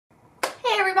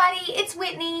everybody, it's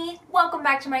Whitney. Welcome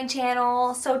back to my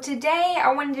channel. So today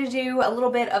I wanted to do a little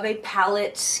bit of a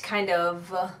palette kind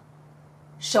of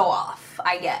show off,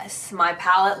 I guess. My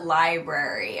palette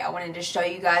library. I wanted to show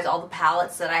you guys all the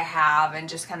palettes that I have and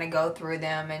just kind of go through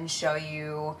them and show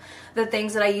you the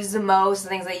things that I use the most, the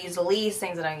things I use the least,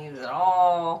 things that I don't use at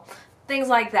all, things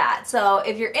like that. So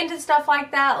if you're into stuff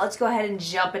like that, let's go ahead and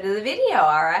jump into the video,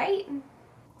 alright?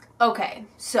 Okay,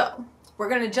 so we're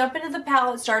going to jump into the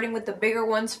palette starting with the bigger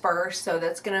ones first. So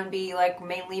that's going to be like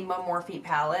mainly my Morphe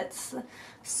palettes.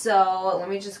 So let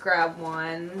me just grab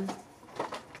one.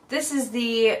 This is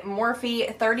the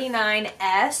Morphe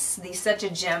 39S, the Such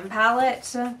a Gem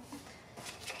palette. And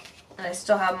I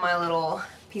still have my little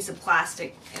piece of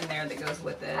plastic in there that goes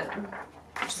with it,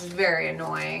 which is very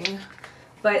annoying.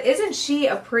 But isn't she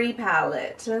a pretty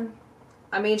palette?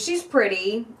 I mean, she's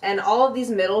pretty. And all of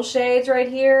these middle shades right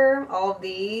here, all of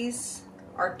these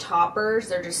are toppers.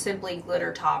 They're just simply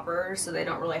glitter toppers, so they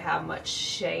don't really have much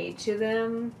shade to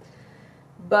them.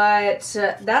 But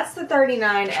that's the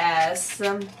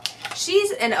 39S.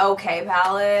 She's an okay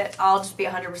palette. I'll just be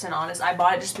 100% honest. I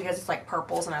bought it just because it's like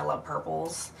purples and I love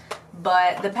purples.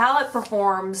 But the palette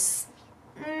performs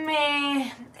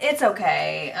meh. It's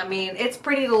okay. I mean, it's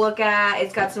pretty to look at.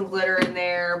 It's got some glitter in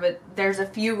there, but there's a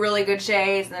few really good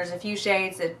shades and there's a few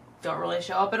shades that don't really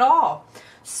show up at all.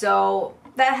 So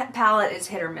that palette is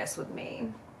hit or miss with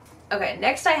me. Okay,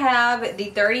 next I have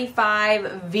the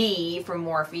 35V from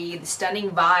Morphe, the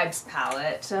Stunning Vibes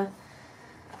palette.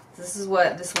 This is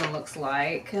what this one looks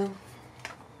like. So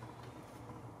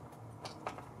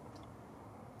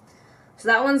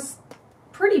that one's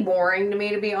pretty boring to me,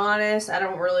 to be honest. I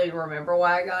don't really remember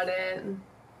why I got it.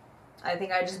 I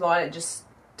think I just bought it just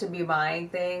to be buying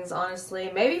things, honestly.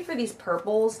 Maybe for these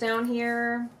purples down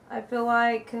here, I feel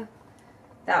like.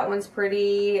 That one's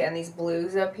pretty, and these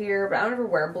blues up here, but I don't ever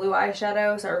wear blue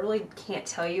eyeshadow, so I really can't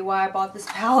tell you why I bought this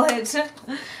palette.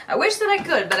 I wish that I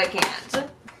could, but I can't.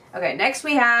 Okay, next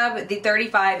we have the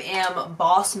 35M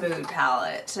Boss Mood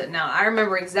palette. Now, I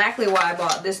remember exactly why I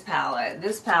bought this palette.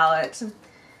 This palette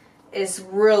is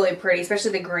really pretty,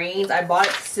 especially the greens. I bought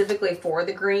it specifically for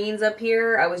the greens up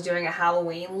here. I was doing a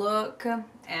Halloween look,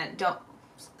 and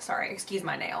sorry, excuse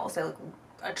my nails. They look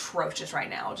atrocious right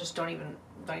now. Just don't even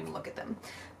look at them.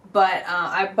 But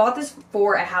I bought this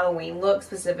for a Halloween look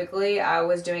specifically. I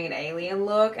was doing an alien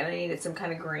look and I needed some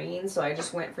kind of green, so I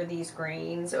just went for these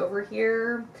greens over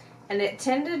here. And it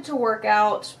tended to work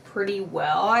out pretty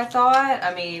well, I thought.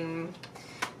 I mean,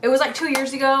 it was like 2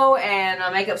 years ago and my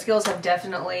makeup skills have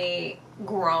definitely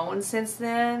grown since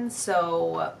then,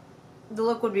 so the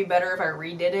look would be better if I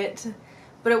redid it.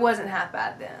 But it wasn't half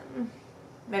bad then.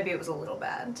 Maybe it was a little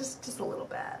bad, just a little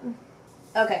bad.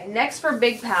 Okay, next for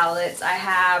big palettes, I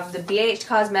have the BH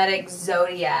Cosmetics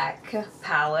Zodiac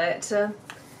palette.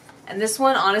 And this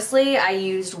one, honestly, I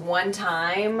used one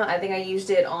time. I think I used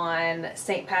it on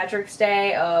St. Patrick's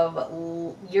Day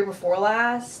of year before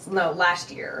last. No,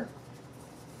 last year.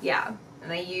 Yeah.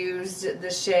 And I used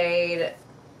the shade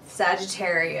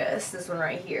Sagittarius, this one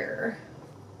right here.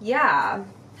 Yeah.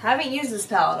 Haven't used this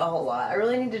palette a whole lot. I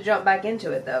really need to jump back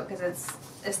into it though, because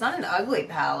it's not an ugly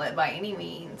palette by any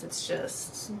means. It's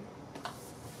just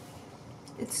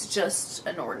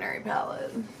an ordinary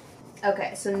palette.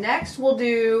 Okay, so next we'll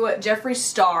do Jeffree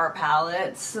Star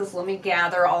palettes. So let me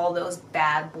gather all those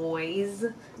bad boys.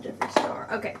 Jeffree Star.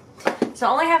 Okay. So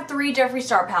I only have 3 Jeffree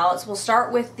Star palettes. We'll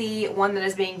start with the one that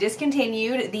is being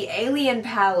discontinued, the Alien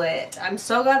palette. I'm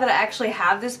so glad that I actually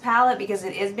have this palette because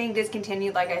it is being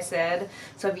discontinued, like I said.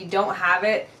 So if you don't have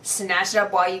it, snatch it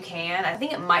up while you can. I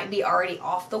think it might be already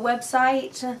off the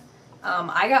website.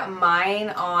 I got mine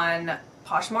on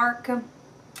Poshmark,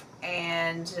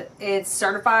 and it's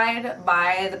certified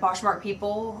by the Poshmark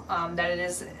people that it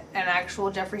is an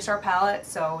actual Jeffree Star palette,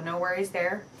 so no worries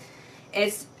there.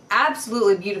 It's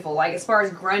absolutely beautiful. Like, as far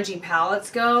as grungy palettes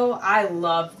go, I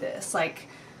love this. Like,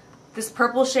 this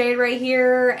purple shade right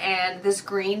here and this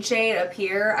green shade up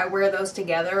here, I wear those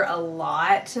together a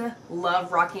lot.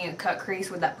 Love rocking a cut crease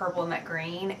with that purple and that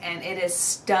green, and it is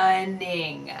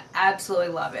stunning. Absolutely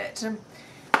love it.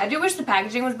 I do wish the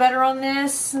packaging was better on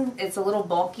this. It's a little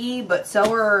bulky, but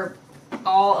so are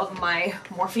all of my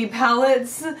Morphe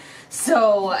palettes,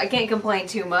 so I can't complain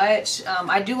too much.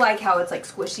 I do like how it's like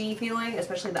squishy feeling,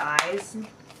 especially the eyes.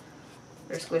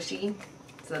 They're squishy,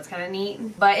 so that's kind of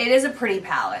neat. But it is a pretty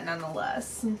palette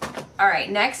nonetheless. Alright,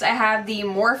 next I have the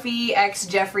Morphe X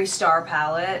Jeffree Star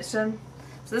palette. So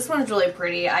this one's really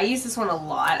pretty. I use this one a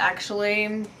lot,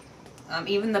 actually.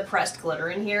 Even the pressed glitter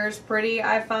in here is pretty,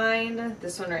 I find.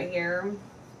 This one right here.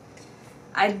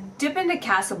 I dip into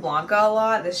Casablanca a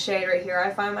lot. This shade right here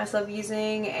I find myself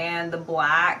using, and the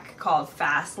black called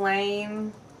Fast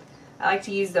Lane. I like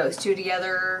to use those two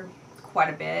together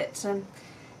quite a bit.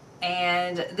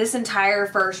 And this entire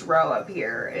first row up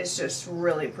here is just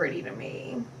really pretty to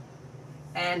me.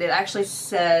 And it actually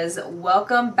says,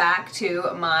 "Welcome back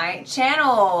to my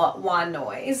channel, wand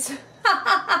noise."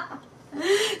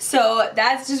 So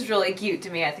that's just really cute to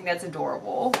me. I think that's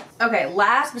adorable. Okay,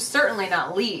 last but certainly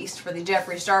not least for the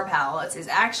Jeffree Star palettes is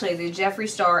actually the Jeffree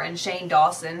Star and Shane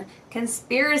Dawson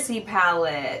Conspiracy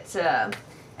palette.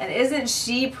 And isn't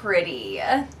she pretty?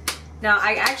 Now,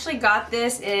 I actually got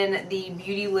this in the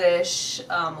Beautylish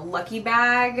Lucky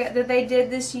Bag that they did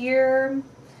this year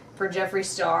for Jeffree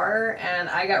Star, and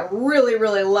I got really,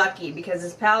 really lucky because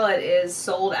this palette is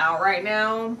sold out right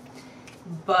now,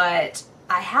 but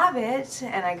I have it,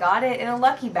 and I got it in a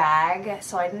Lucky Bag,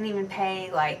 so I didn't even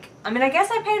pay, like, I mean, I guess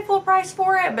I paid full price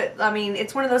for it, but, I mean,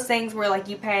 it's one of those things where, like,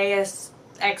 you pay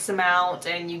X amount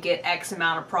and you get X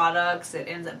amount of products. It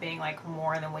ends up being, like,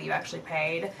 more than what you actually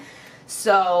paid.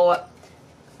 So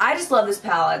I just love this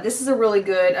palette. This is a really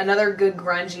good, another good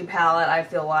grungy palette, I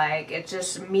feel like. It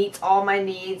just meets all my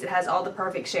needs. It has all the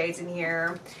perfect shades in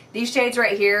here. These shades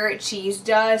right here, Cheese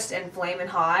Dust and Flamin'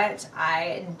 Hot,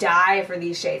 I die for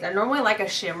these shades. I normally like a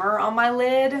shimmer on my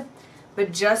lid,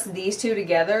 but just these two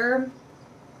together,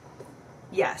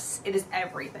 yes, it is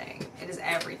everything. It is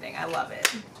everything. I love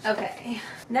it. Okay,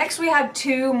 next we have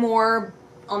two more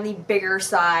on the bigger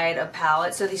side of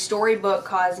palettes. So the Storybook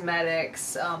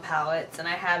Cosmetics palettes, and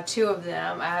I have two of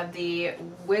them. I have the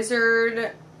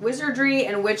Wizardry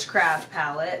and Witchcraft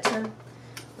palette,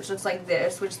 which looks like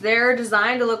this, which they're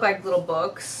designed to look like little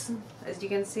books, as you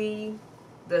can see.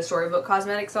 The Storybook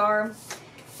Cosmetics are.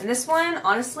 And this one,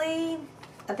 honestly,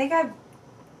 I think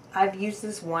I've used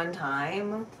this one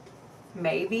time,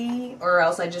 maybe, or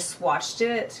else I just swatched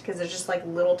it, because there's just like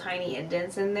little tiny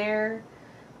indents in there.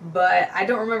 But I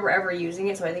don't remember ever using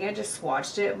it, so I think I just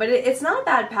swatched it. But it's not a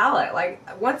bad palette.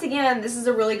 Like, once again, this is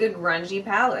a really good grungy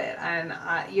palette, and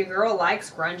your girl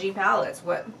likes grungy palettes.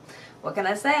 What can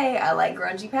I say? I like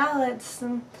grungy palettes.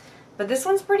 But this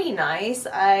one's pretty nice.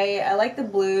 I like the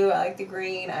blue, I like the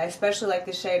green, I especially like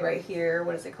the shade right here.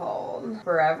 What is it called?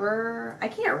 Forever. I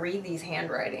can't read these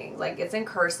handwriting. Like, it's in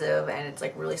cursive, and it's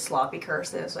like really sloppy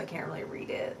cursive, so I can't really read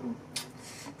it.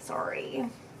 Sorry.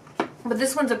 But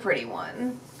this one's a pretty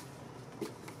one.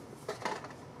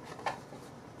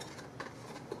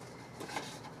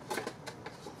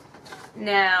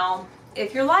 Now,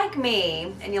 if you're like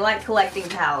me and you like collecting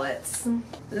palettes, then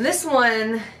this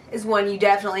one is one you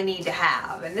definitely need to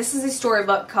have. And this is the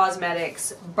Storybook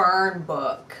Cosmetics Burn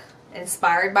Book,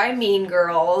 inspired by Mean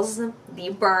Girls, the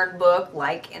burn book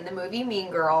like in the movie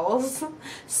Mean Girls.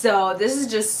 So this is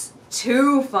just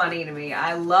too funny to me.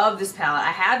 I love this palette.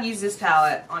 I have used this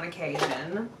palette on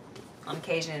occasion. On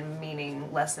occasion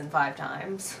meaning less than 5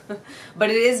 times. But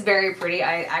it is very pretty.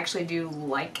 I actually do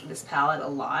like this palette a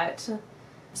lot.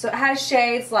 So it has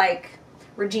shades like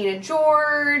Regina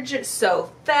George,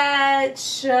 So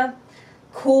Fetch,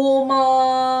 Cool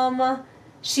Mom,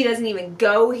 She Doesn't Even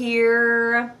Go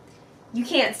Here, You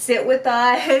Can't Sit With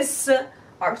Us,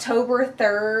 October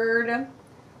 3rd,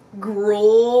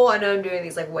 Gruel. I know I'm doing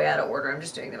these like way out of order. I'm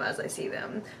just doing them as I see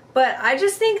them. But I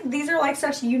just think these are like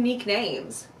such unique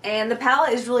names. And the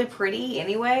palette is really pretty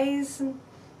anyways.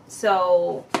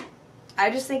 So I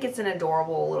just think it's an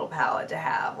adorable little palette to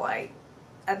have. Like,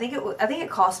 I think it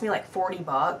cost me like 40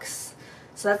 bucks.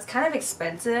 So that's kind of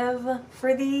expensive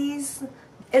for these.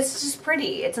 It's just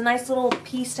pretty. It's a nice little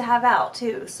piece to have out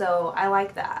too, so I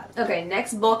like that. Okay,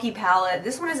 next bulky palette.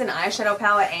 This one is an eyeshadow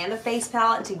palette and a face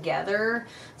palette together.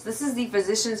 So this is the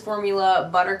Physicians Formula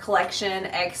Butter Collection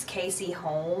X Casey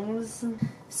Holmes.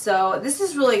 So this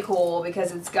is really cool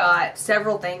because it's got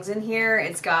several things in here.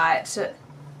 It's got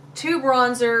 2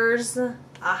 bronzers,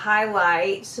 a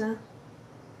highlight,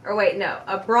 or wait, no,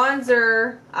 a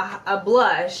bronzer, a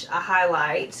blush, a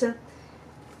highlight,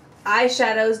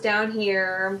 eyeshadows down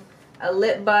here, a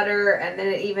lip butter, and then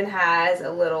it even has a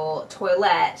little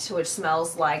toilette which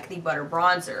smells like the butter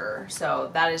bronzer. So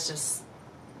that is just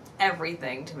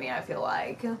everything to me, I feel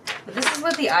like. But this is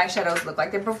what the eyeshadows look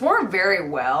like. They perform very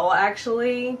well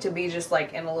actually to be just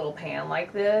like in a little pan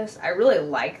like this. I really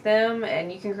like them,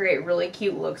 and you can create really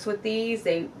cute looks with these.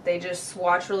 They just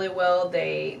swatch really well.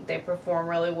 They perform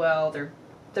really well.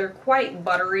 They're quite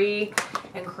buttery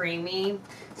and creamy.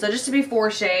 So just to be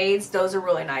 4 shades, those are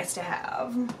really nice to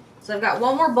have. So I've got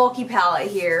one more bulky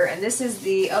palette here, and this is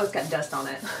the, oh, it's got dust on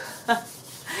it.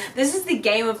 This is the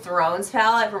Game of Thrones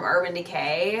palette from Urban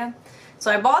Decay. So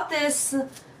I bought this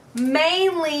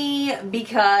Mainly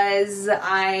because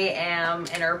I am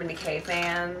an Urban Decay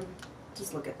fan.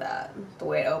 Just look at that. The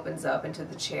way it opens up into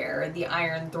the chair. The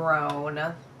Iron Throne.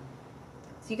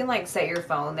 So you can like set your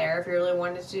phone there if you really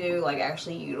wanted to like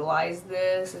actually utilize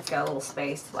this. It's got a little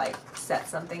space to like set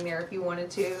something there if you wanted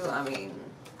to. I mean,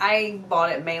 I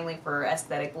bought it mainly for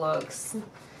aesthetic looks.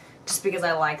 Just because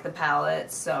I like the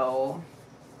palette. So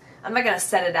I'm not going to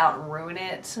set it out and ruin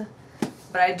it.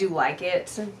 But I do like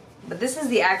it. But this is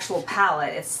the actual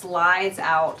palette. It slides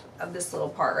out of this little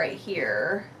part right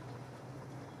here.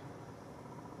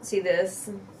 See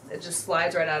this? It just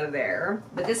slides right out of there.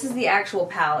 But this is the actual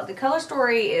palette. The color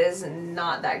story is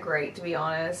not that great, to be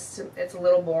honest. It's a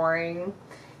little boring.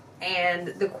 And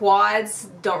the quads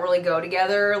don't really go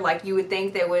together. Like you would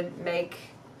think they would make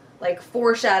like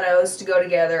 4 shadows to go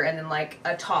together and then like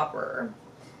a topper.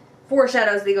 4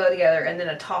 shadows that go together and then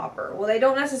a topper. Well, they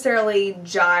don't necessarily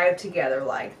jive together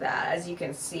like that, as you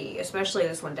can see, especially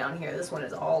this one down here. This one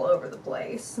is all over the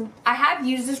place. I have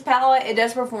used this palette. It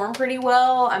does perform pretty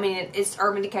well. I mean, it's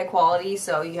Urban Decay quality,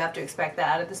 so you have to expect that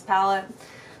out of this palette.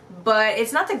 But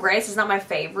it's not the greatest. It's not my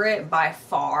favorite by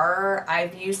far.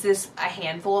 I've used this a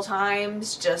handful of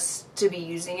times just to be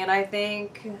using it, I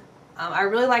think. I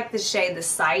really like the shade The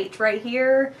Sight right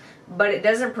here, but it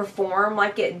doesn't perform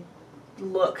like it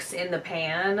looks in the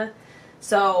pan,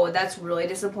 so that's really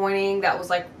disappointing. That was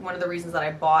like one of the reasons that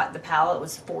I bought the palette,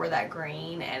 was for that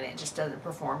green, and it just doesn't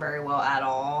perform very well at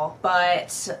all.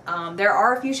 But there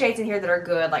are a few shades in here that are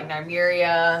good, like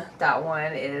Nymeria. That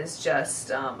one is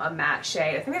just a matte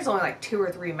shade. I think there's only like 2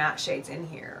 or 3 matte shades in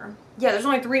here. Yeah, there's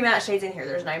only 3 matte shades in here.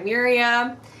 There's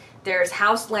Nymeria, there's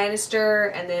House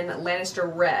Lannister, and then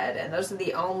Lannister Red, and those are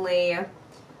the only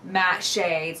matte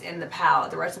shades in the palette.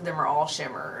 The rest of them are all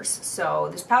shimmers. So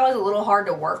this palette is a little hard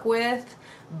to work with,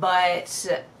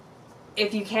 but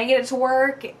if you can get it to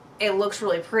work, it looks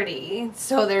really pretty.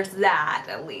 So there's that,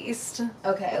 at least.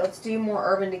 Okay, let's do more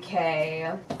Urban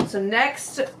Decay. So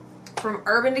next, from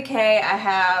Urban Decay, I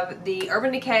have the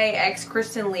Urban Decay X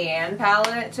Kristen Leanne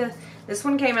palette. This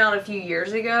one came out a few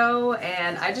years ago,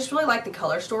 and I just really like the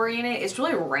color story in it. It's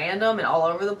really random and all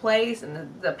over the place,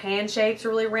 and the pan shapes are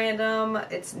really random.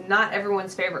 It's not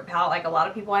everyone's favorite palette. Like, a lot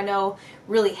of people I know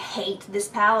really hate this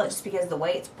palette just because of the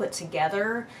way it's put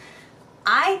together.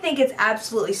 I think it's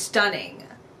absolutely stunning.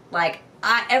 Like,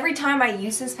 every time I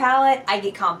use this palette, I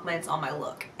get compliments on my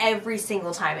look. Every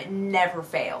single time. It never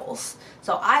fails.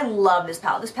 So I love this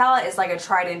palette. This palette is like a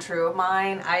tried and true of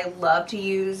mine. I love to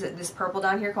use this purple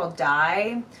down here called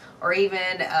Dye, or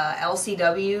even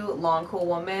LCW, Long Cool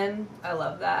Woman. I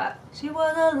love that. She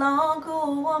was a long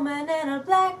cool woman in a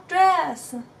black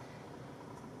dress.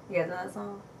 You guys know that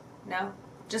song? No?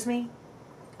 Just me?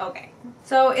 Okay.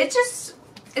 So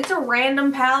it's a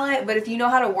random palette, but if you know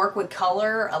how to work with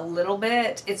color a little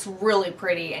bit, it's really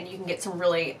pretty, and you can get some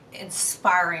really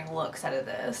inspiring looks out of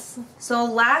this. So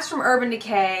last from Urban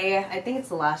Decay, I think it's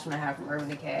the last one I have from Urban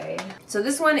Decay. So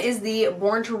this one is the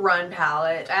Born to Run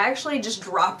palette. I actually just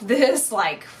dropped this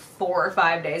like 4 or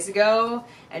 5 days ago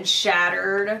and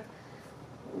shattered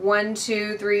 1,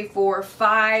 2, 3, 4,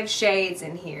 5 shades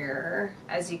in here.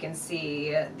 As you can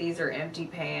see, these are empty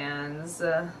pans.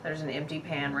 There's an empty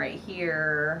pan right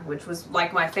here, which was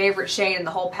like my favorite shade in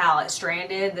the whole palette.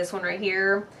 Stranded, this one right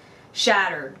here,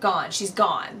 shattered, gone. She's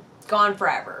gone. Gone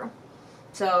forever.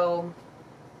 So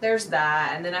there's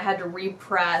that. And then I had to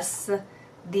repress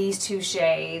these 2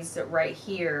 shades right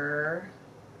here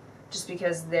just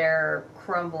because they're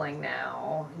crumbling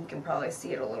now. You can probably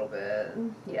see it a little bit.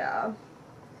 Yeah.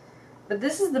 But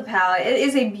this is the palette. It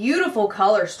is a beautiful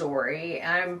color story.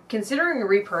 I'm considering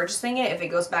repurchasing it if it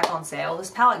goes back on sale. This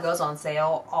palette goes on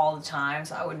sale all the time,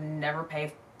 so I would never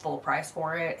pay full price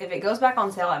for it. If it goes back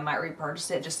on sale, I might repurchase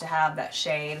it just to have that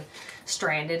shade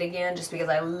Stranded again, just because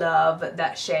I love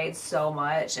that shade so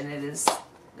much, and it's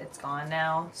gone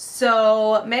now.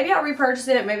 So maybe I'll repurchase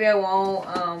it, maybe I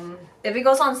won't. If it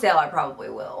goes on sale, I probably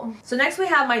will. So next we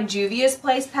have my Juvia's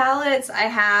Place palettes. I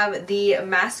have the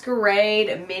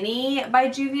Masquerade Mini by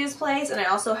Juvia's Place, and I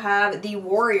also have the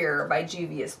Warrior by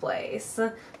Juvia's Place.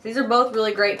 These are both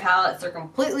really great palettes. They're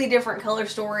completely different color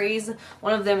stories.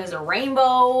 One of them is a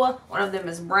rainbow, one of them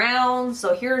is brown.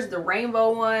 So here's the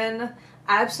rainbow one.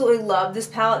 I absolutely love this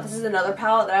palette. This is another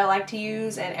palette that I like to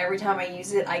use, and every time I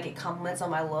use it, I get compliments on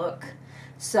my look.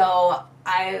 So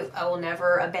I will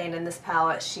never abandon this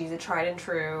palette. She's a tried and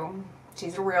true.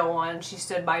 She's a real one. She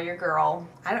stood by your girl.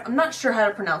 I'm not sure how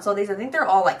to pronounce all these. I think they're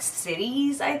all like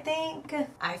cities, I think.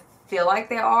 I feel like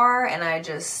they are, and I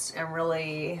just am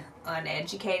really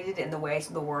uneducated in the ways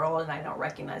of the world and I don't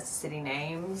recognize the city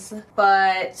names.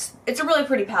 But it's a really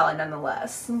pretty palette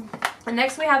nonetheless. And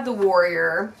next we have the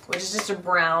Warrior, which is just a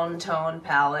brown tone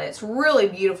palette. It's really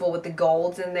beautiful with the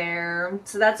golds in there.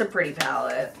 So that's a pretty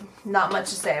palette. Not much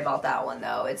to say about that one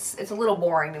though. It's a little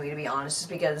boring to me, to be honest, just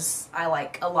because I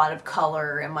like a lot of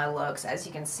color in my looks. As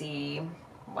you can see,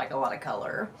 like a lot of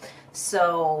color.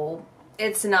 So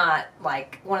it's not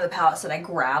like one of the palettes that I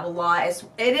grab a lot.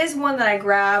 It is one that I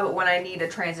grab when I need a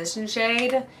transition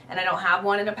shade and I don't have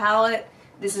one in a palette.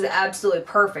 This is absolutely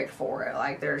perfect for it.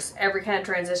 Like there's every kind of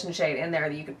transition shade in there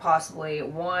that you could possibly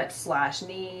want /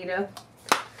 need.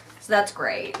 So that's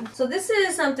great. So this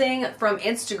is something from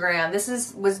Instagram.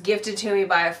 This was gifted to me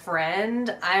by a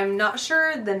friend. I'm not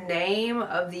sure the name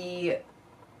of the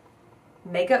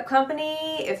makeup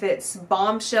company, if it's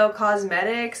Bombshell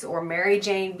Cosmetics or Mary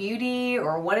Jane Beauty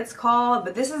or what it's called,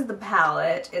 but this is the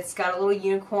palette. It's got a little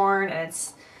unicorn and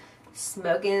it's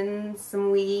smoking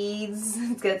some weeds.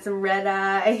 It's got some red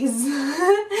eyes.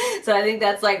 So I think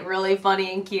that's like really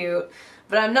funny and cute.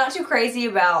 But I'm not too crazy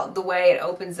about the way it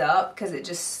opens up because it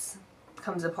just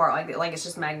comes apart like it's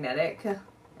just magnetic and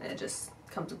it just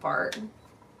comes apart.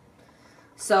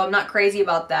 So I'm not crazy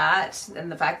about that,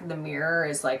 and the fact that the mirror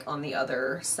is like on the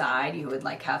other side. You would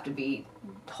like have to be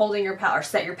holding your palette or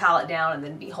set your palette down and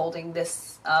then be holding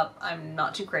this up. I'm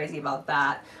not too crazy about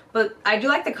that. But I do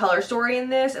like the color story in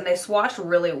this, and they swatched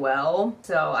really well.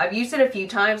 So I've used it a few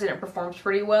times and it performs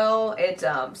pretty well. It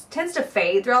tends to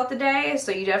fade throughout the day,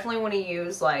 so you definitely want to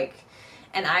use like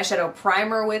an eyeshadow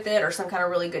primer with it or some kind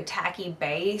of really good tacky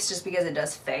base just because it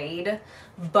does fade.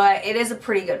 But it is a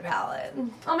pretty good palette.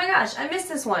 Oh my gosh, I missed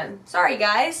this one. Sorry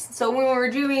guys. So when we were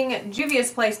doing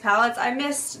Juvia's Place palettes, I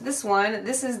missed this one.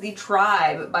 This is the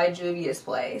Tribe by Juvia's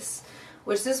Place.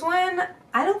 Which this one,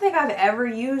 I don't think I've ever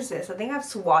used this. I think I've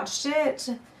swatched it,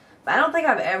 but I don't think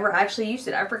I've ever actually used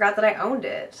it. I forgot that I owned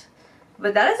it.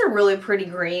 But that is a really pretty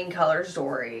green color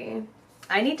story.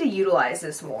 I need to utilize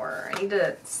this more. I need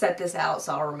to set this out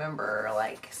so I'll remember,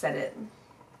 like, set it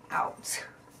out.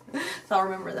 So I'll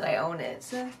remember that I own it.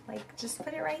 So, like, just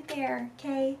put it right there.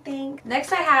 Okay, thanks.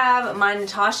 Next I have my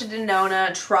Natasha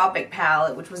Denona Tropic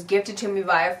palette, which was gifted to me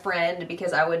by a friend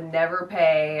because I would never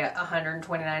pay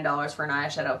 $129 for an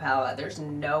eyeshadow palette. There's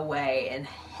no way in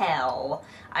hell.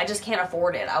 I just can't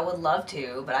afford it. I would love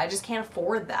to, but I just can't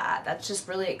afford that. That's just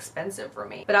really expensive for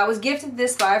me. But I was gifted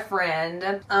this by a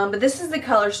friend. But this is the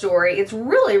color story. It's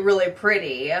really, really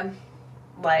pretty.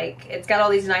 Like, it's got all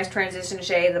these nice transition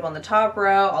shades up on the top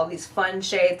row, all these fun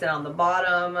shades and on the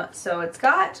bottom. So it's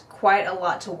got quite a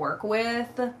lot to work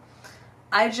with.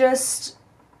 I'm just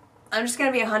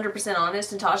gonna be 100%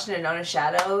 honest. Natasha Denona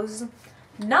shadows,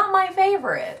 not my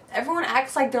favorite. Everyone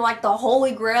acts like they're like the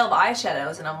holy grail of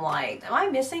eyeshadows, and I'm like, am I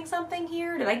missing something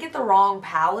here? Did I get the wrong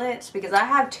palette? Because I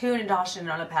have 2 Natasha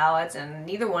Denona palettes and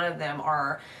neither one of them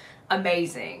are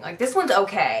amazing. Like, this one's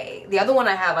okay. The other one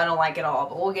I have, I don't like at all,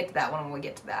 but we'll get to that one when we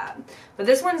get to that. But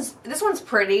this one's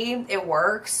pretty. It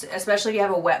works, especially if you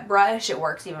have a wet brush. It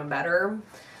works even better.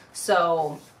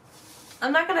 So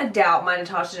I'm not gonna doubt my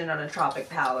Natasha Denona Tropic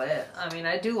palette. I mean,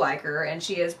 I do like her, and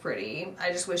she is pretty.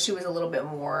 I just wish she was a little bit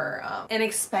more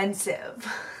inexpensive.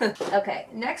 Okay,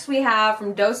 next we have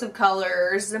from Dose of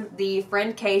Colors the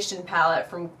Friendcation palette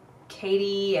from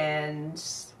Katie and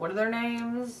what are their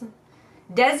names?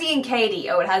 Desi and Katie.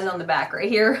 Oh, it has it on the back right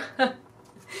here.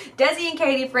 Desi and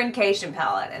Katie Friendcation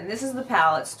palette. And this is the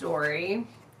palette story.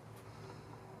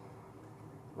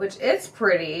 Which, it's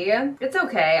pretty. It's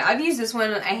okay. I've used this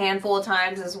one a handful of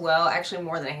times as well. Actually,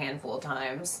 more than a handful of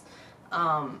times.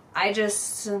 I've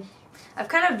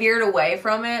kind of veered away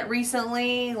from it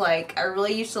recently. Like, I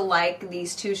really used to like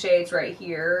these 2 shades right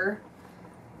here.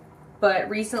 But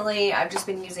recently, I've just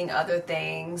been using other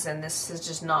things, and this has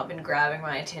just not been grabbing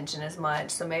my attention as much.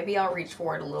 So maybe I'll reach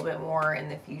for it a little bit more in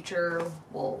the future.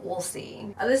 We'll see.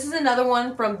 This is another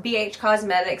one from BH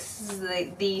Cosmetics. This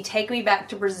is the Take Me Back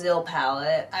to Brazil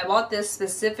palette. I bought this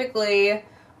specifically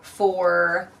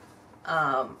for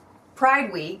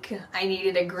Pride Week. I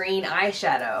needed a green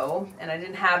eyeshadow, and I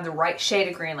didn't have the right shade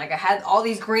of green. Like, I had all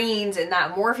these greens in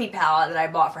that Morphe palette that I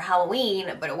bought for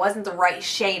Halloween, but it wasn't the right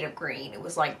shade of green. It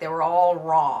was like they were all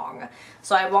wrong.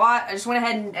 So I just went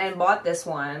ahead and bought this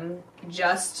one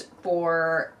just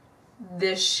for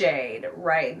this shade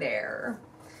right there.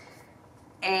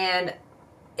 And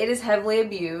it is heavily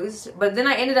abused. But then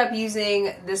I ended up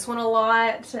using this one a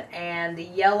lot and the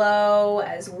yellow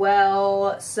as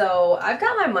well. So I've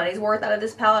got my money's worth out of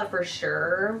this palette for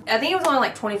sure. I think it was only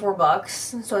like 24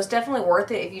 bucks. So it's definitely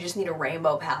worth it if you just need a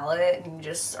rainbow palette and you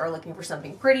just are looking for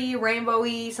something pretty,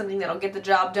 rainbowy, something that'll get the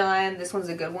job done. This one's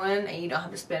a good one and you don't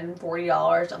have to spend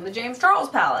 $40 on the James Charles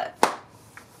palette.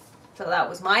 So that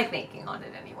was my thinking on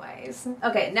it anyways.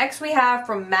 Okay, next we have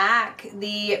from MAC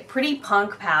the Pretty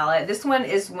Punk palette. This one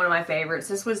is one of my favorites.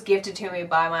 This was gifted to me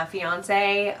by my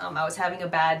fiance. I was having a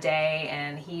bad day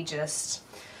and he just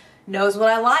knows what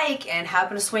I like and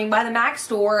happened to swing by the MAC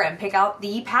store and pick out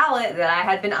the palette that I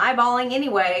had been eyeballing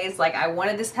anyways. Like, I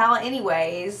wanted this palette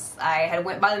anyways. I had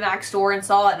went by the MAC store and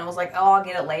saw it and I was like, oh, I'll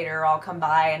get it later. I'll come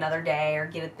by another day or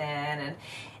get it then. And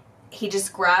he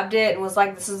just grabbed it and was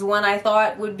like, this is the one I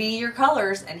thought would be your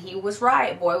colors. And he was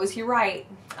right. Boy, was he right.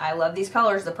 I love these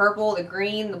colors. The purple, the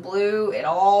green, the blue. It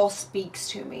all speaks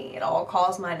to me. It all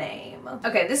calls my name.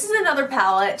 Okay, this is another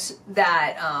palette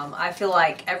that I feel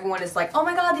like everyone is like, oh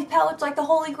my god, these palettes are like the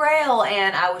holy grail.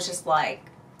 And I was just like,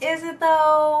 is it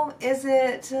though? Is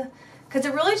it? Because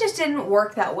it really just didn't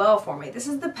work that well for me. This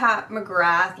is the Pat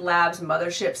McGrath Labs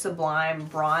Mothership Sublime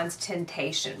Bronze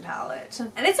Temptation palette.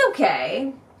 And it's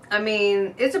okay. I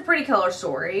mean, it's a pretty color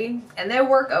story, and they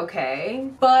work okay,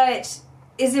 but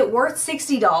is it worth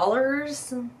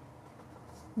 $60?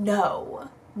 No.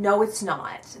 No, it's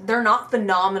not. They're not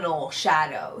phenomenal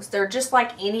shadows. They're just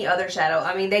like any other shadow.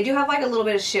 I mean, they do have like a little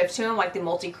bit of shift to them, like the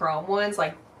multi-chrome ones,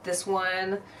 like this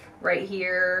one right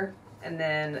here, and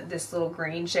then this little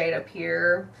green shade up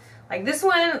here. Like, this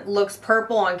one looks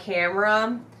purple on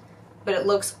camera, but it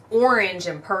looks orange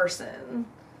in person.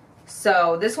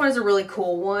 So this one is a really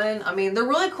cool one. I mean, they're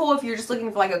really cool if you're just looking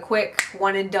for like a quick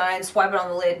one and done, swipe it on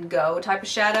the lid and go type of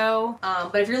shadow.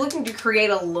 But if you're looking to create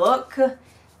a look,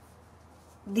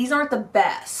 these aren't the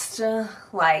best.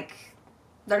 Like,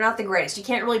 they're not the greatest. You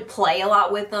can't really play a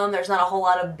lot with them. There's not a whole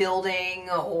lot of building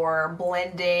or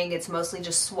blending. It's mostly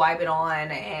just swipe it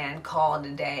on and call it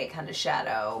a day kind of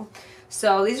shadow.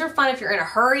 So these are fun if you're in a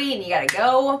hurry and you gotta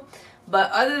go.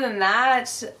 But other than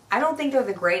that, I don't think they're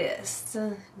the greatest.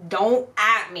 Don't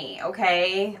at me,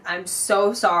 okay? I'm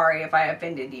so sorry if I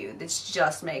offended you. It's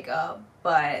just makeup,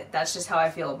 but that's just how I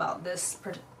feel about this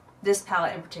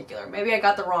palette in particular. Maybe I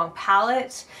got the wrong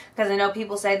palette, because I know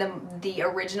people say the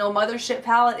original Mothership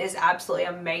palette is absolutely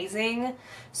amazing.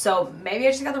 So maybe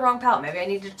I just got the wrong palette. Maybe I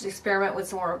need to experiment with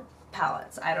some more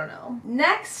palettes. I don't know.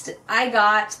 Next, I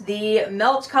got the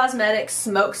Melt Cosmetics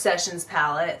Smoke Sessions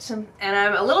palette, and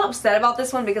I'm a little upset about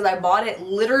this one because I bought it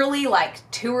literally like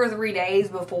 2 or 3 days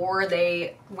before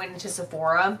they went into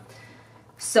Sephora.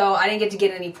 So I didn't get to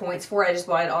get any points for it. I just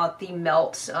bought it on the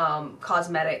Melt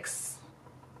Cosmetics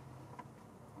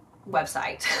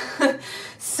website.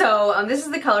 So this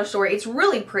is the color story. It's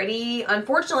really pretty.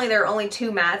 Unfortunately, there are only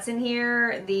 2 mattes in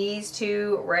here. These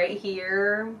 2 right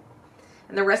here.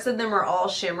 And the rest of them are all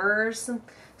shimmers.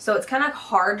 So it's kind of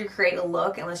hard to create a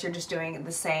look unless you're just doing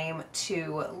the same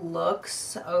 2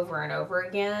 looks over and over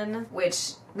again.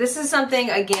 Which, this is something,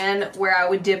 again, where I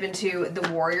would dip into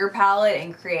the Warrior palette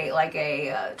and create like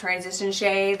a transition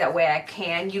shade. That way I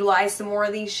can utilize some more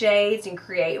of these shades and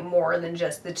create more than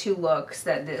just the 2 looks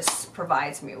that this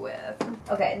provides me with.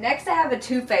 Okay, next I have a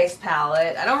Too Faced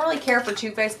palette. I don't really care for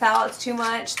Too Faced palettes too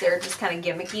much. They're just kind of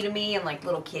gimmicky to me and like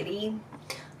little kitty.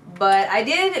 But I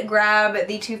did grab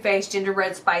the Too Faced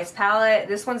Gingerbread Spice palette.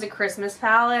 This one's a Christmas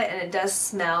palette and it does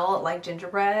smell like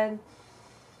gingerbread.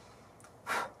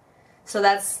 So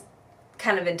that's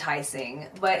kind of enticing.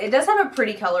 But it does have a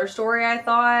pretty color story, I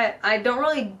thought. I don't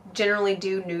really generally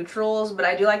do neutrals, but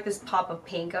I do like this pop of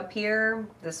pink up here.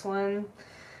 This one.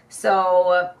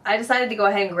 So I decided to go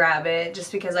ahead and grab it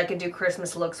just because I could do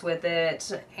Christmas looks with it,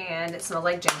 and it smells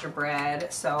like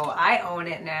gingerbread. So I own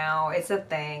it now. It's a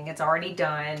thing. It's already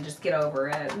done. Just get over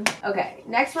it. Okay,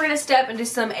 next we're going to step into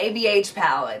some ABH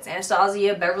palettes.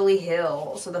 Anastasia Beverly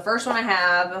Hills. So the first one I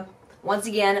have, once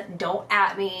again, don't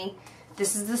at me.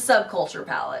 This is the Subculture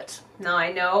palette. Now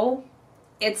I know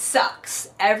it sucks.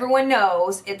 Everyone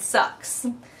knows it sucks.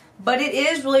 But it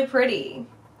is really pretty.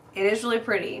 It is really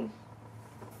pretty.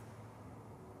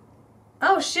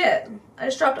 Oh shit, I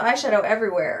just dropped eyeshadow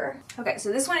everywhere. Okay,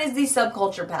 so this one is the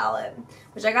Subculture palette,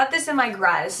 which I got this in my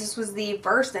gratis. This was the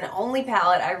first and only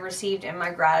palette I received in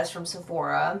my gratis from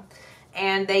Sephora.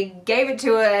 And they gave it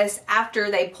to us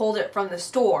after they pulled it from the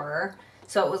store.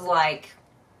 So it was like,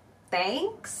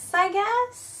 thanks, I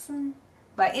guess?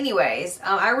 But anyways,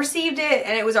 I received it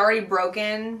and it was already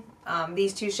broken.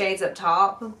 These 2 shades up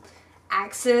top,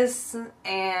 Axis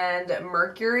and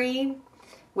Mercury.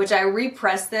 which I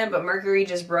repressed them, but Mercury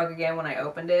just broke again when I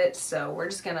opened it. So we're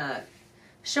just gonna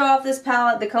show off this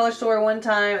palette, the color story one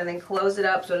time, and then close it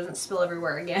up so it doesn't spill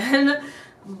everywhere again.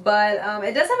 But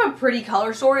it does have a pretty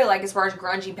color story, like as far as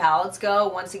grungy palettes go.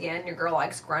 Once again, your girl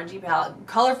likes grungy palette,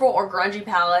 colorful or grungy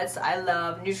palettes. I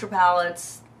love neutral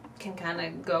palettes. Can kind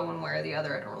of go one way or the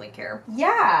other. I don't really care.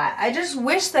 Yeah, I just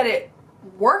wish that it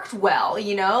worked well,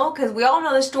 you know, because we all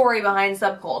know the story behind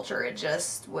Subculture. It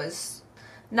just was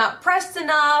not pressed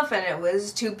enough, and it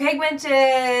was too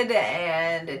pigmented,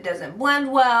 and it doesn't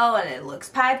blend well, and it looks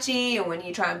patchy, and when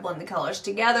you try and blend the colors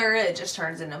together, it just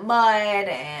turns into mud,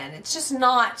 and it's just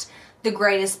not the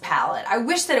greatest palette. I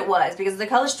wish that it was, because the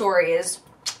color story is,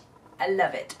 I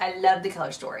love it. I love the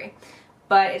color story,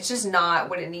 but it's just not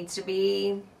what it needs to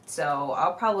be. So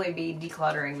I'll probably be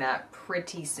decluttering that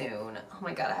pretty soon. Oh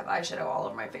my god, I have eyeshadow all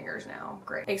over my fingers now.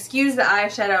 Great. Excuse the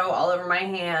eyeshadow all over my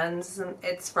hands.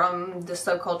 It's from the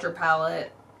Subculture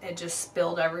palette. It just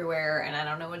spilled everywhere and I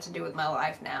don't know what to do with my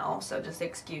life now, so just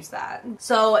excuse that.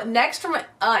 So next from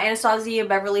Anastasia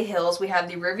Beverly Hills, we have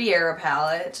the Riviera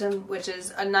palette, which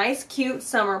is a nice cute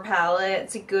summer palette.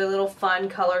 It's a good little fun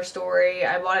color story.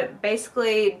 I bought it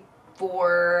basically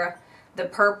for the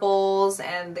purples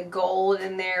and the gold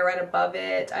in there right above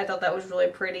it. I thought that was really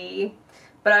pretty.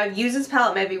 But I've used this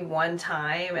palette maybe one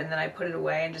time and then I put it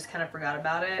away and just kind of forgot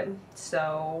about it.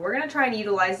 So we're going to try and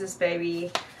utilize this baby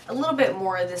a little bit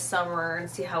more this summer and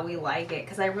see how we like it.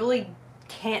 Because I really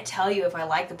can't tell you if I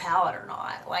like the palette or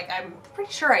not. Like, I'm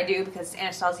pretty sure I do because it's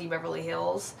Anastasia Beverly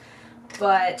Hills.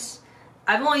 But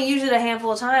I've only used it a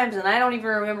handful of times and I don't even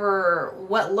remember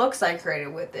what looks I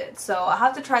created with it. So I'll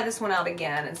have to try this one out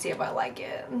again and see if I like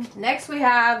it. Next we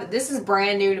have, this is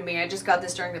brand new to me. I just got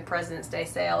this during the President's Day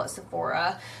sale at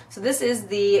Sephora. So this is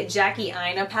the Jackie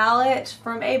Aina palette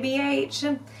from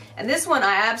ABH. And this one,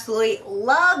 I absolutely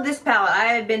love this palette. I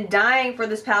had been dying for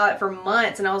this palette for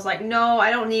months and I was like, no, I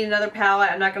don't need another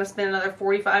palette. I'm not going to spend another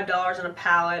 $45 on a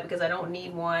palette because I don't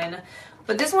need one.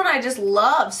 But this one I just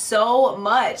love so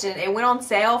much, and it went on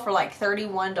sale for like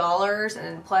 $31,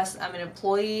 and plus I'm an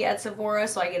employee at Sephora,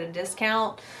 so I get a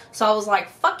discount. So I was like,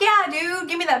 fuck yeah, dude,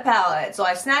 give me that palette. So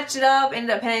I snatched it up, ended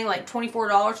up paying like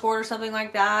 $24 for it or something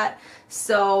like that.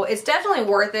 So it's definitely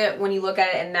worth it when you look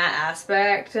at it in that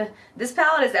aspect. This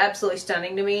palette is absolutely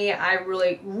stunning to me. I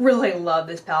really, really love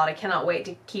this palette. I cannot wait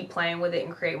to keep playing with it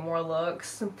and create more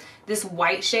looks. This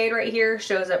white shade right here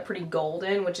shows up pretty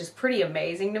golden, which is pretty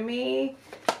amazing to me.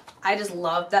 I just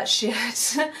love that shit.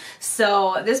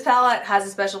 So this palette has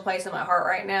a special place in my heart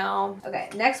right now. Okay,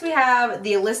 next we have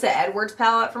the Alyssa Edwards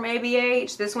palette from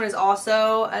ABH. This one is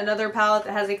also another palette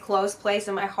that has a close place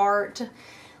in my heart.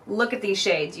 Look at these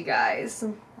shades, you guys.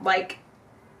 Like,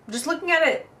 just looking at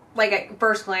it, like at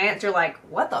first glance, you're like,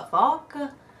 what the fuck?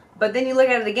 But then you look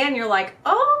at it again, you're like,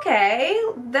 oh, okay,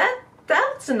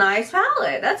 that's a nice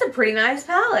palette. That's a pretty nice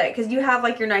palette because you have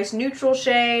like your nice neutral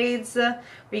shades where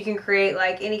you can create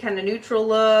like any kind of neutral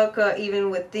look,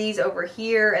 even with these over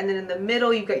here. And then in the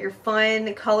middle, you've got your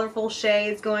fun, colorful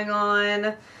shades going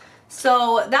on.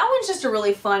 So that one's just a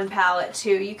really fun palette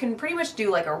too. You can pretty much do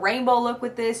like a rainbow look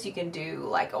with this. You can do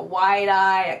like a wide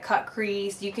eye, a cut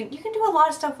crease. You can do a lot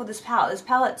of stuff with this palette. This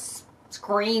palette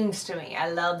screams to me. I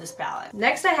love this palette.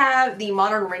 Next I have the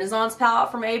Modern Renaissance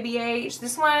palette from ABH.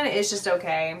 This one is just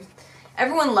okay.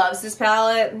 Everyone loves this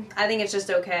palette. I think it's just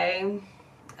okay.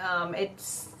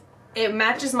 It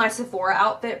matches my Sephora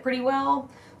outfit pretty well.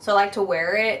 So I like to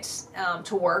wear it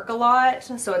to work a lot.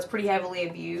 So it's pretty heavily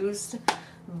abused.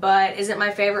 But is it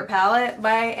my favorite palette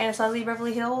by Anastasia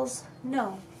Beverly Hills?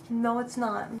 No. No, it's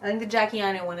not. I think the Jackie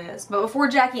Aina one is. But before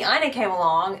Jackie Aina came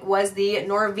along was the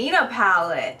Norvina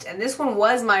palette. And this one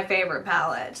was my favorite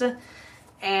palette.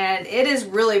 And it is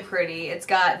really pretty. It's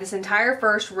got this entire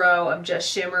first row of just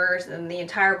shimmers and the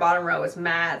entire bottom row is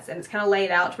mattes. And it's kind of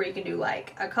laid out to where you can do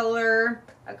like a color,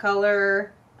 a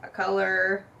color, a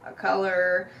color, a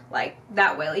color. Like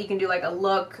that way. Like you can do like a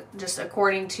look just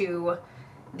according to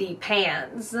the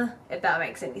pans, if that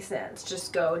makes any sense.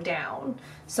 Just go down.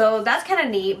 So that's kind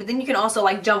of neat, but then you can also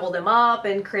like jumble them up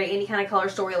and create any kind of color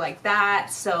story like that.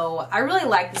 So I really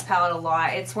like this palette a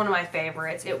lot. It's one of my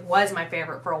favorites. It was my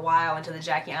favorite for a while until the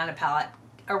Jackie Aina palette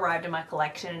arrived in my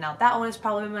collection, and now that one is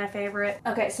probably my favorite.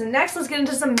 Okay, so next let's get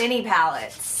into some mini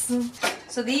palettes.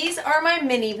 So these are my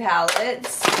mini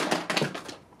palettes.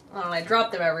 Oh, I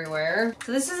dropped them everywhere.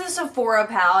 So this is a Sephora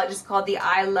palette just called the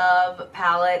I Love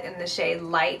palette in the shade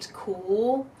Light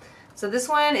Cool. So this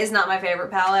one is not my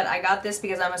favorite palette. I got this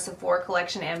because I'm a Sephora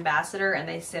collection ambassador and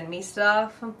they send me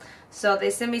stuff. So they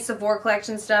send me Sephora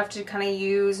collection stuff to kind of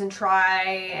use and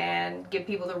try and give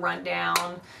people the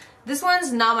rundown. This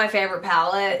one's not my favorite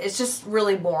palette. It's just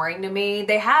really boring to me.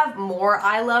 They have more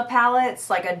I Love palettes,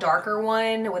 like a darker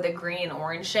one with a green and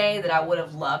orange shade that I would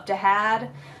have loved to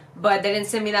had. But they didn't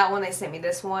send me that one, they sent me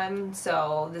this one.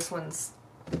 So this one's,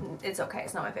 it's okay,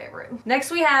 it's not my favorite.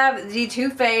 Next we have the Too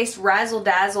Faced Razzle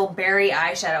Dazzle Berry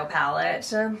Eyeshadow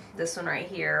Palette. This one right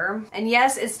here. And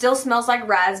yes, it still smells like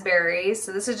raspberries.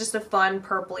 So this is just a fun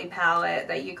purpley palette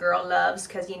that your girl loves,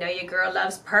 because you know your girl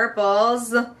loves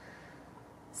purples.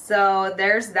 So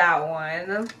there's that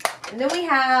one. And then we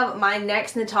have my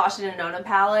next Natasha Denona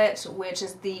palette, which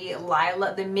is the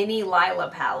mini Lila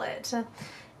palette.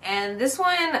 And this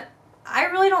one, I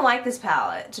really don't like this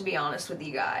palette, to be honest with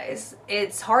you guys.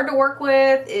 It's hard to work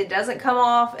with. It doesn't come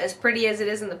off as pretty as it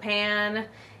is in the pan.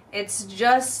 It's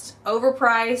just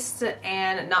overpriced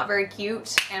and not very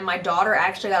cute. And my daughter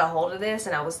actually got a hold of this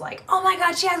and I was like, oh my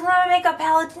god, she has one of my makeup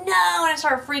palettes. No! And I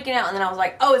started freaking out and then I was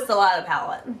like, oh, it's the Lila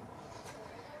palette.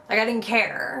 Like, I didn't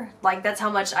care. Like, that's how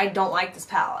much I don't like this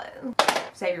palette.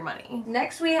 Save your money.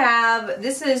 Next we have,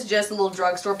 this is just a little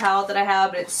drugstore palette that I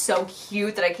have, but it's so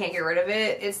cute that I can't get rid of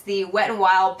it. It's the Wet n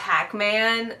Wild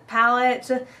Pac-Man palette.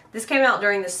 This came out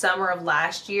during the summer of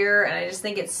last year, and I just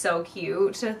think it's so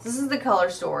cute. This is the color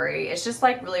story. It's just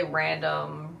like really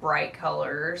random, bright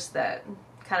colors that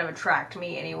kind of attract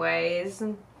me anyways.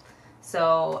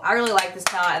 So I really like this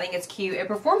palette. I think it's cute. It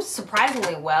performs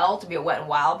surprisingly well to be a Wet n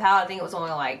Wild palette. I think it was only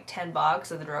like 10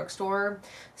 bucks at the drugstore.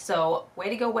 So way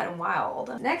to go, Wet n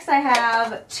Wild. Next I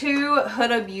have two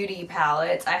Huda Beauty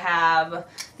palettes. I have,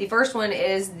 the first one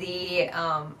is the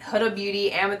Huda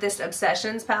Beauty Amethyst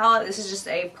Obsessions palette. This is just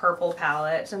a purple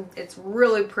palette. It's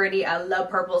really pretty. I love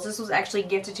purples. This was actually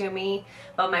gifted to me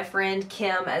by my friend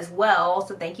Kim as well.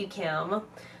 So thank you, Kim.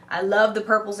 I love the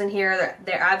purples in here.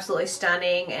 They're absolutely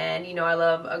stunning, and you know I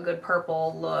love a good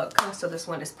purple look, so this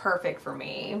one is perfect for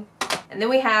me. And then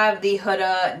we have the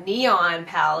Huda Neon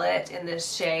palette in this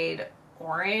shade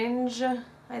Orange,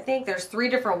 I think. There's three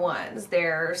different ones.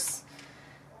 There's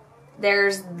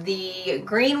the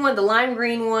green one, the lime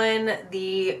green one,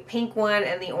 the pink one,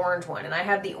 and the orange one. And I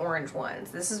have the orange ones.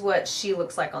 This is what she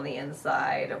looks like on the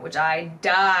inside, which I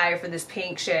die for this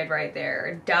pink shade right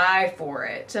there. Die for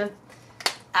it.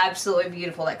 Absolutely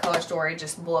beautiful. That color story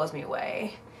just blows me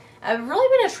away. I've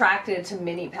really been attracted to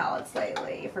mini palettes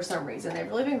lately for some reason. They've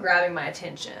really been grabbing my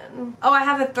attention. Oh, I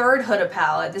have a third Huda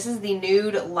palette. This is the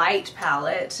Nude Light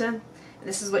palette.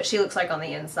 This is what she looks like on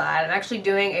the inside. I'm actually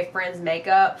doing a friend's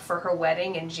makeup for her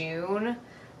wedding in June.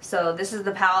 So this is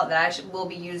the palette that I will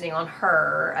be using on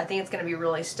her. I think it's going to be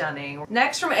really stunning.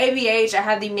 Next from ABH, I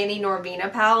have the Mini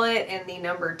Norvina palette in the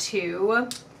number 2.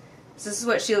 So this is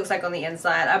what she looks like on the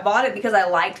inside. I bought it because I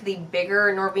liked the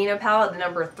bigger Norvina palette, the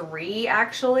number 3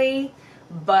 actually,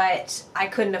 but I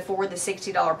couldn't afford the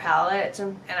 $60 palette,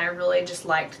 and I really just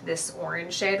liked this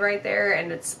orange shade right there,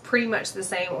 and it's pretty much the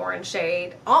same orange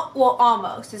shade. Well,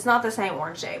 almost. It's not the same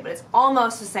orange shade, but it's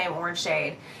almost the same orange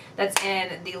shade that's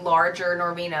in the larger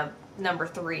Norvina number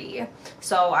 3.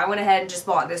 So I went ahead and just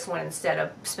bought this one instead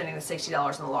of spending the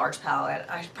 $60 on the large palette.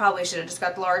 I probably should have just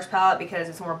got the large palette because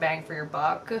it's more bang for your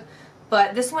buck.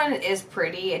 But this one is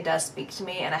pretty. It does speak to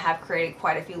me, and I have created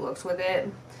quite a few looks with it.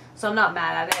 So I'm not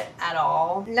mad at it at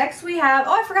all. Next we have,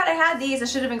 oh, I forgot I had these. I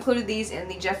should have included these in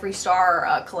the Jeffree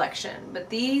Star collection. But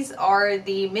these are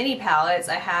the mini palettes.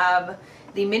 I have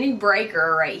the Mini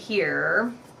Breaker right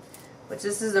here, which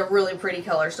this is a really pretty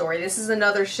color story. This is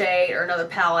another shade, or another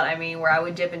palette, I mean, where I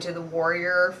would dip into the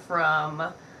Warrior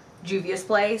from Juvia's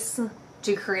Place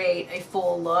to create a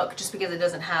full look, just because it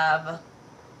doesn't have,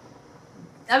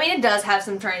 I mean, it does have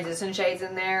some transition shades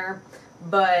in there,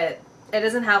 but it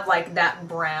doesn't have like that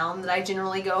brown that I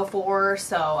generally go for.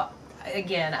 So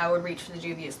again, I would reach for the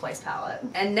Juvia's Place palette.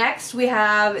 And next we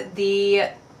have the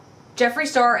Jeffree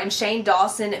Star and Shane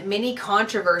Dawson Mini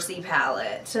Controversy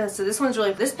palette. So this one's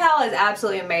really, this palette is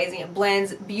absolutely amazing. It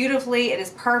blends beautifully. It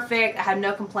is perfect. I have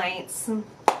no complaints.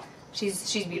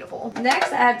 She's beautiful.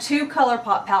 Next, I have two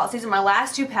ColourPop palettes. These are my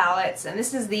last two palettes, and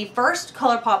this is the first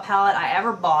ColourPop palette I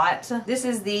ever bought. This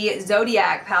is the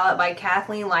Zodiac palette by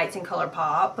Kathleen Lights and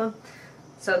ColourPop.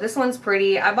 So this one's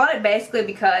pretty. I bought it basically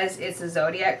because it's a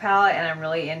Zodiac palette, and I'm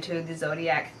really into the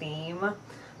Zodiac theme.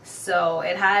 So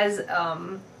it has,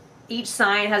 each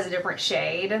sign has a different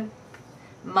shade.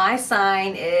 My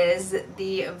sign is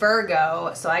the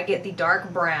Virgo, so I get the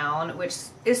dark brown, which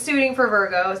is suiting for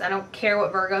Virgos. I don't care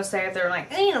what Virgos say if they're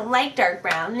like, I don't like dark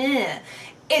brown.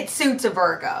 It suits a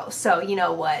Virgo, so you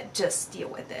know what, just deal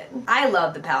with it. I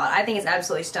love the palette. I think it's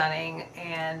absolutely stunning,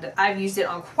 and I've used it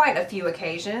on quite a few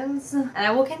occasions, and I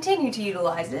will continue to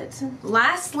utilize it.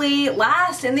 Lastly,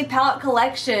 last in the palette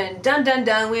collection, dun dun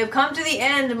dun, we have come to the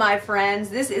end, my friends.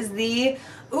 This is the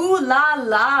Ooh La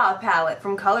La palette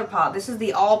from ColourPop. This is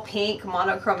the all pink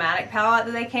monochromatic palette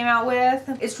that they came out with.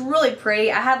 It's really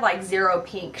pretty. I had like 0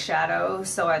 pink shadows,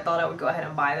 so I thought I would go ahead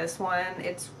and buy this one.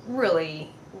 It's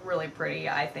really, really pretty,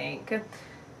 I think.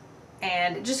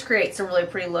 And it just creates some really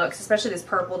pretty looks, especially this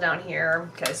purple down here,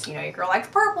 because, you know, your girl likes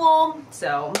purple.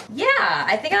 So, yeah,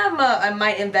 I think I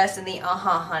might invest in the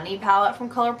Honey palette from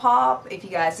ColourPop, if you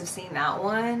guys have seen that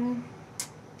one.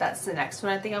 That's the next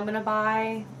one I think I'm going to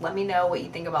buy. Let me know what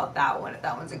you think about that one, if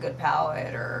that one's a good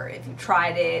palette, or if you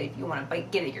tried it, if you want to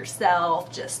get it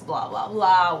yourself, just blah, blah,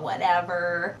 blah,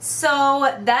 whatever.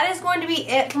 So that is going to be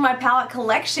it for my palette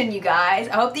collection, you guys.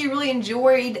 I hope that you really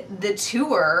enjoyed the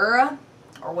tour,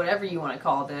 or whatever you want to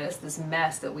call this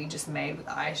mess that we just made with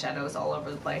eyeshadows all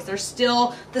over the place. There's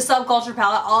still the Subculture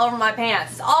palette all over my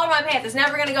pants. It's all over my pants. It's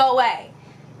never going to go away.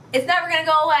 It's never going to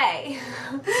go away.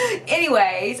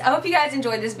 Anyways, I hope you guys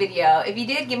enjoyed this video. If you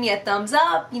did, give me a thumbs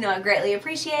up. You know, I greatly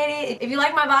appreciate it. If you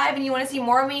like my vibe and you want to see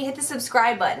more of me, hit the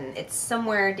subscribe button. It's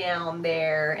somewhere down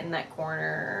there in that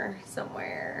corner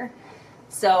somewhere.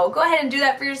 So go ahead and do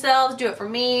that for yourselves. Do it for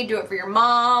me. Do it for your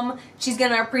mom. She's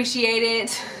going to appreciate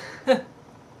it.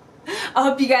 I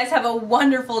hope you guys have a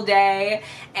wonderful day,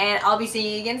 and I'll be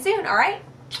seeing you again soon, alright?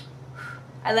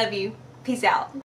 I love you. Peace out.